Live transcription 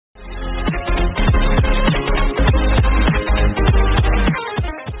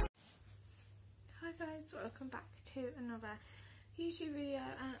to another YouTube video,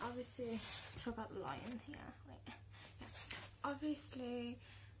 and obviously talk about the lion here. Wait, yeah. Obviously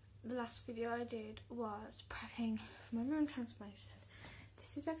the last video I did was prepping for my room transformation.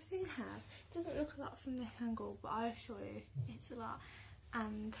 This is everything I have. It doesn't look a lot from this angle, but I assure you it's a lot,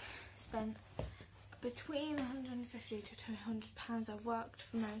 and spent between 150 to 200 pounds. I've worked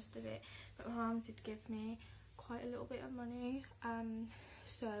for most of it, but my mum did give me quite a little bit of money,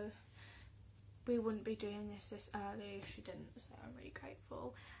 so we wouldn't be doing this early if she didn't, so I'm really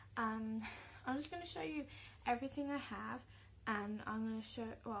grateful. I'm just going to show you everything I have, and I'm going to show,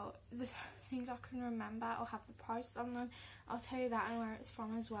 well, the things I can remember. I'll have the price on them, I'll tell you that and where it's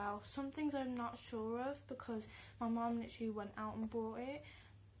from as well. Some things I'm not sure of because my mum literally went out and bought it,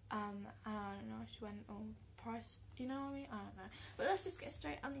 and I don't know, she went on price, do you know what I mean? I don't know, but let's just get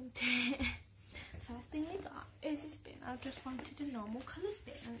straight on into it. First thing we got is this bin. I just wanted a normal coloured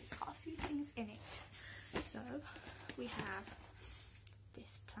bin, and it's got a few things in it. So we have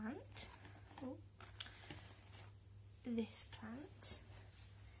this plant, this plant,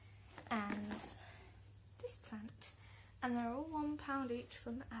 and this plant, and they're all £1 each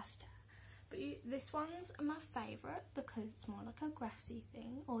from Asda. But this one's my favourite because it's more like a grassy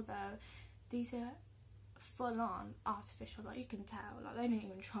thing, although these are full on artificial, like you can tell, like they didn't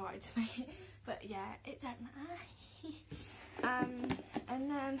even try to make it, but yeah, it don't matter. And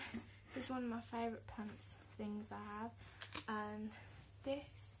then this is one of my favourite plants things I have.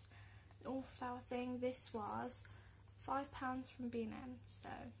 This all flower thing, this was £5 from B&M, so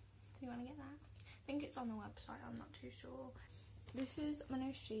if you want to get that, I think it's on the website, I'm not too sure. This is my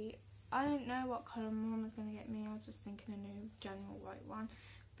new sheet. I didn't know what colour my mum was going to get me, I was just thinking a new general white one,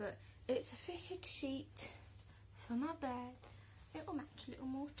 but it's a fitted sheet for my bed. It will match a little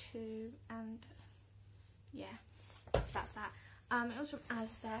more too, and yeah, that's that. It was from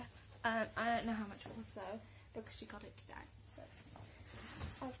Asda. I don't know how much it was though, because she got it today. So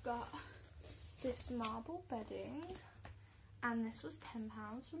I've got this marble bedding, and this was £10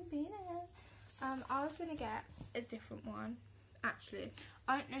 from B&M. I was going to get a different one, actually.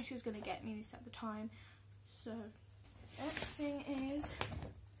 I don't know if she was going to get me this at the time. So next thing is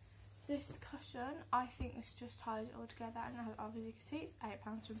this cushion. I think this just ties it all together, and as you can see it's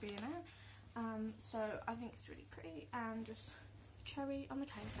 £8 from B&M. So I think it's really pretty, and just cherry on the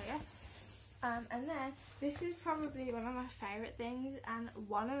cake, I guess. And then this is probably one of my favourite things, and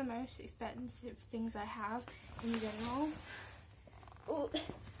one of the most expensive things I have in general. Ooh,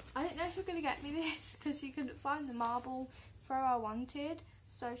 I didn't know she was going to get me this because she couldn't find the marble throw I wanted,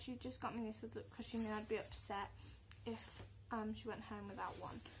 so she just got me this because she knew I'd be upset if she went home without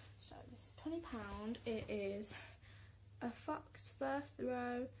one. So this is £20. It is a fox fur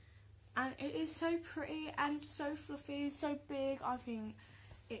throw, and it is so pretty and so fluffy, so big. I think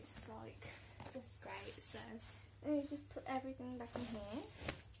it's like just great. So let me just put everything back in here.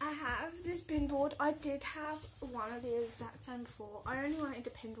 I have this bin board. I did have one of the exact same before. I only wanted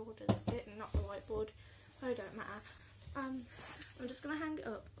a pin board this bit and not the whiteboard, so it don't matter. I'm just gonna hang it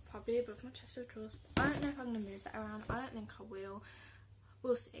up probably above my chest of drawers. I don't know if I'm gonna move that around. I don't think I will.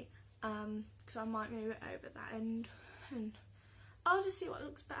 We'll see. So I might move it over that end, and I'll just see what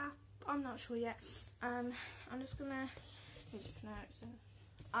looks better. I'm not sure yet. I'm just gonna use it for notes, and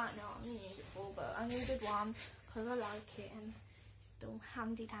I don't know what I'm gonna use it for, but I needed one because I like it and it's still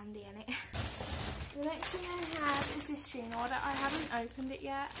handy dandy in it. The next thing I have is this shein order. I haven't opened it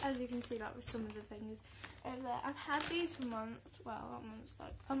yet, as you can see, like with some of the things over there. I've had these for months, well not months,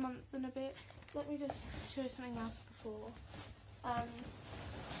 like a month and a bit. Let me just show you something else before. I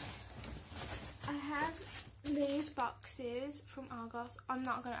have these boxes from Argos. I'm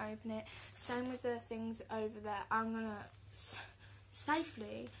not going to open it. Same with the things over there. I'm going to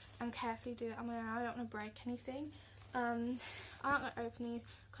safely and carefully do it. I don't want to break anything. I'm not going to open these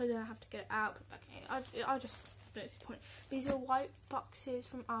because then I have to get it out, put it back in. I just don't see the point. These are white boxes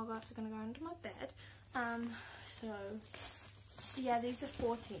from Argos. Are going to go under my bed. So yeah, these are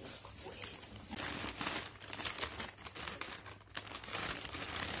 14 quid.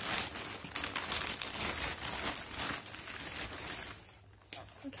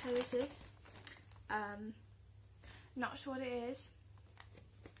 Okay, what's this? Not sure what it is.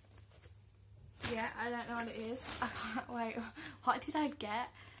 Yeah, I don't know what it is. I can't wait. What did I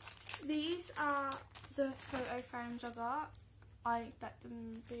get? These are the photo frames I got. I expect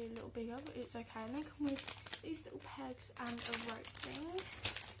them to be a little bigger, but it's okay. And they come with these little pegs and a rope thing.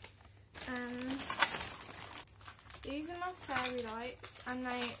 And these are my fairy lights, and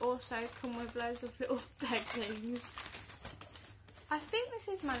they also come with loads of little peg things. I think this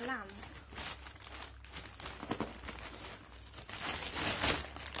is my lamp.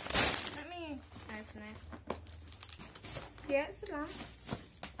 Let me open it. yeah, it's a lamp.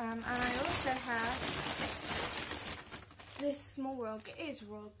 And I also have this small rug. It is a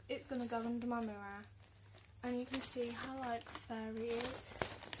rug. It's gonna go under my mirror, and you can see how like fairy it is.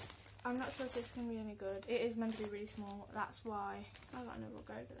 I'm not sure if this is gonna be any good. It is meant to be really small. That's why I got another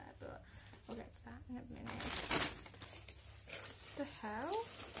rug over there, but we'll get to that in a minute. The hell?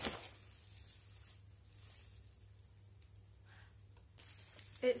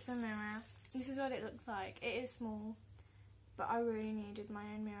 It's a mirror. This is what it looks like. It is small, but I really needed my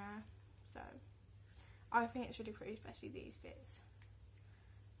own mirror, so I think it's really pretty, especially these bits.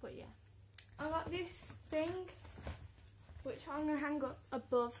 But yeah, I got this thing, which I'm gonna hang up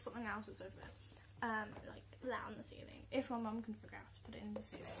above something else that's over there, like that on the ceiling. If my mum can figure out to put it in the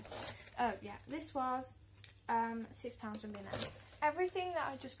ceiling. Oh yeah, this was £6 from B&M. Everything that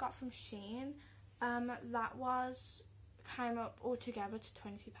I just got from Shein, that was came up all together to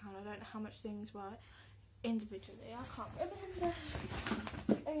 £20. I don't know how much things were individually. I can't remember.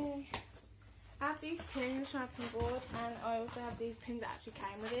 Okay. I have these pins from my pin board, and I also have these pins that actually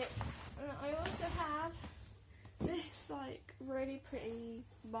came with it. And I also have this like really pretty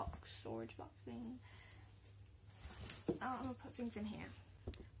storage box thing. I'm gonna put things in here.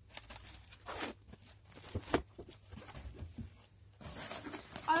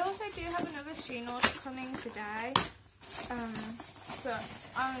 I also do have another Shein order coming today. But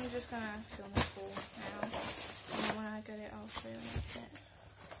I'm just gonna film this haul now, and then when I get it I'll show you next bit.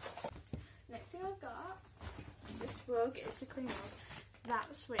 Next thing I've got, this rug. It's a cream rug.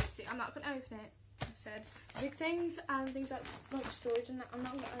 That's sweet. See, I'm not gonna open it. Like I said, big things and things like storage and that I'm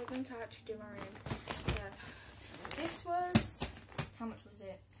not gonna open to actually do my room. So this was, how much was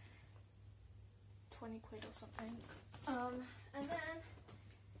it? 20 quid or something. And then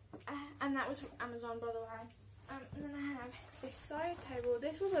and that was from Amazon, by the way. And then I have this side table.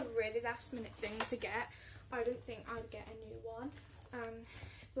 This was a really last minute thing to get. I didn't think I'd get a new one.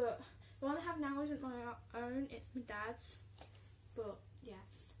 But the one I have now isn't my own, it's my dad's. But yeah,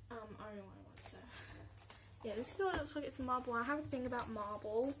 I really want one, so. Yeah, this is what it looks like. It's marble. I have a thing about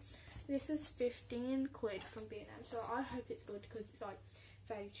marble. This is 15 quid from B&M, so I hope it's good because it's like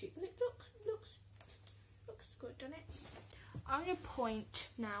very cheap. But it looks good, doesn't it? I'm going to point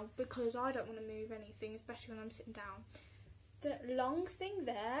now because I don't want to move anything, especially when I'm sitting down. The long thing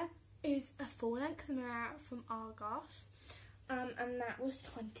there is a full-length mirror from Argos, and that was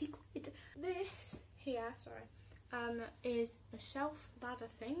 20 quid. This here, is a shelf ladder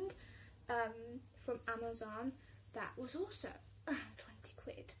thing from Amazon. That was also 20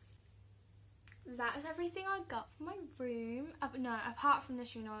 quid. That is everything I got for my room. No, apart from the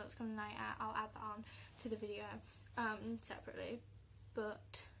Shein order that's coming later, I'll add that on to the video separately.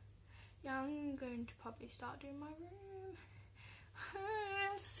 But yeah, I'm going to probably start doing my room.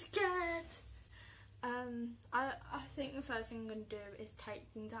 I'm scared. I think the first thing I'm going to do is take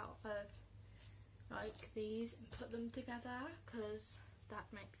things out of like these and put them together, because that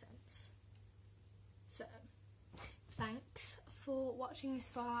makes sense. So thanks for watching this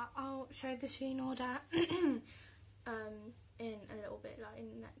far. I'll show the Shein order in a little bit, like in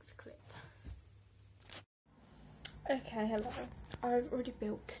the next clip. Okay, hello. I've already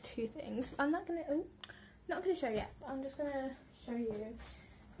built two things. I'm not gonna show you yet, but I'm just gonna show you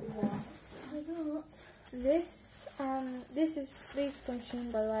what I got. This is these from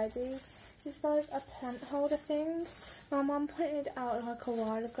Shein, by the way. This is like a plant holder thing. My mum pointed it out like a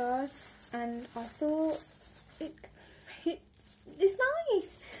while ago, and I thought it's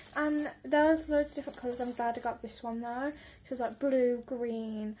nice. And there's loads of different colours. I'm glad I got this one though. This is like blue,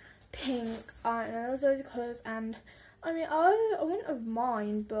 green, pink. I don't know, there's loads of colours. And I mean, I wouldn't have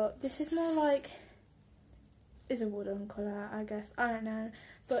mind, but this is more like, is a wooden colour, I guess. I don't know,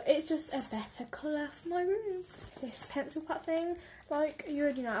 but it's just a better colour for my room. This pencil pot thing, like you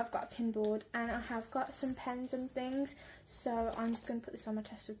already know, I've got a pin board and I have got some pens and things. So I'm just gonna put this on my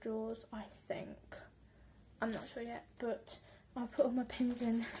chest of drawers. I think, I'm not sure yet, but I'll put all my pins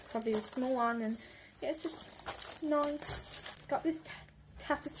in, probably a small one, and yeah, it's just nice. Got this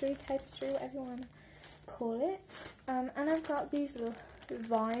tapestry, whatever you want to call it. And I've got these little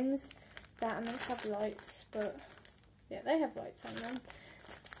vines that are meant to have lights, but yeah, they have lights on them.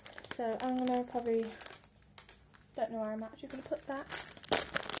 So I'm gonna probably, don't know where I'm actually gonna put that.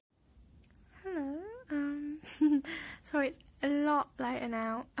 Hello, sorry, it's a lot later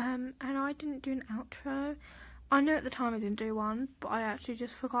now, and I didn't do an outro. I know at the time I didn't do one, but I actually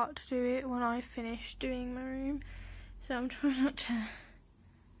just forgot to do it when I finished doing my room. So I'm trying not to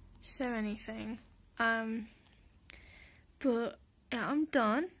show anything. But yeah, I'm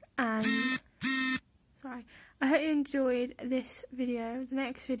done. And sorry, I hope you enjoyed this video. The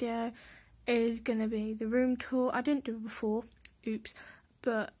next video is going to be the room tour. I didn't do it before, oops,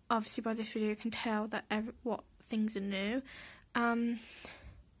 but obviously by this video you can tell that what things are new.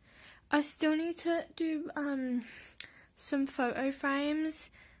 I still need to do some photo frames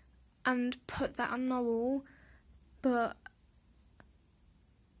and put that on my wall, but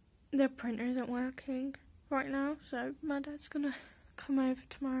the printer isn't working right now, so my dad's gonna come over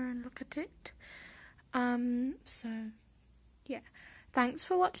tomorrow and look at it. So yeah, thanks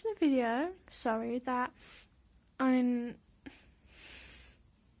for watching the video. Sorry that I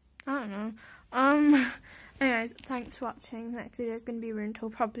don't know. Anyways, thanks for watching. The next video is going to be room tour,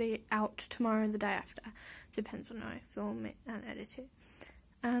 probably out tomorrow or the day after. Depends on how I film it and edit it.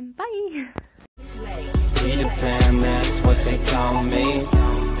 Bye! Peter Pan, that's what they call me.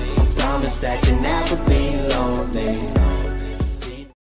 I promise that you'll never be lonely.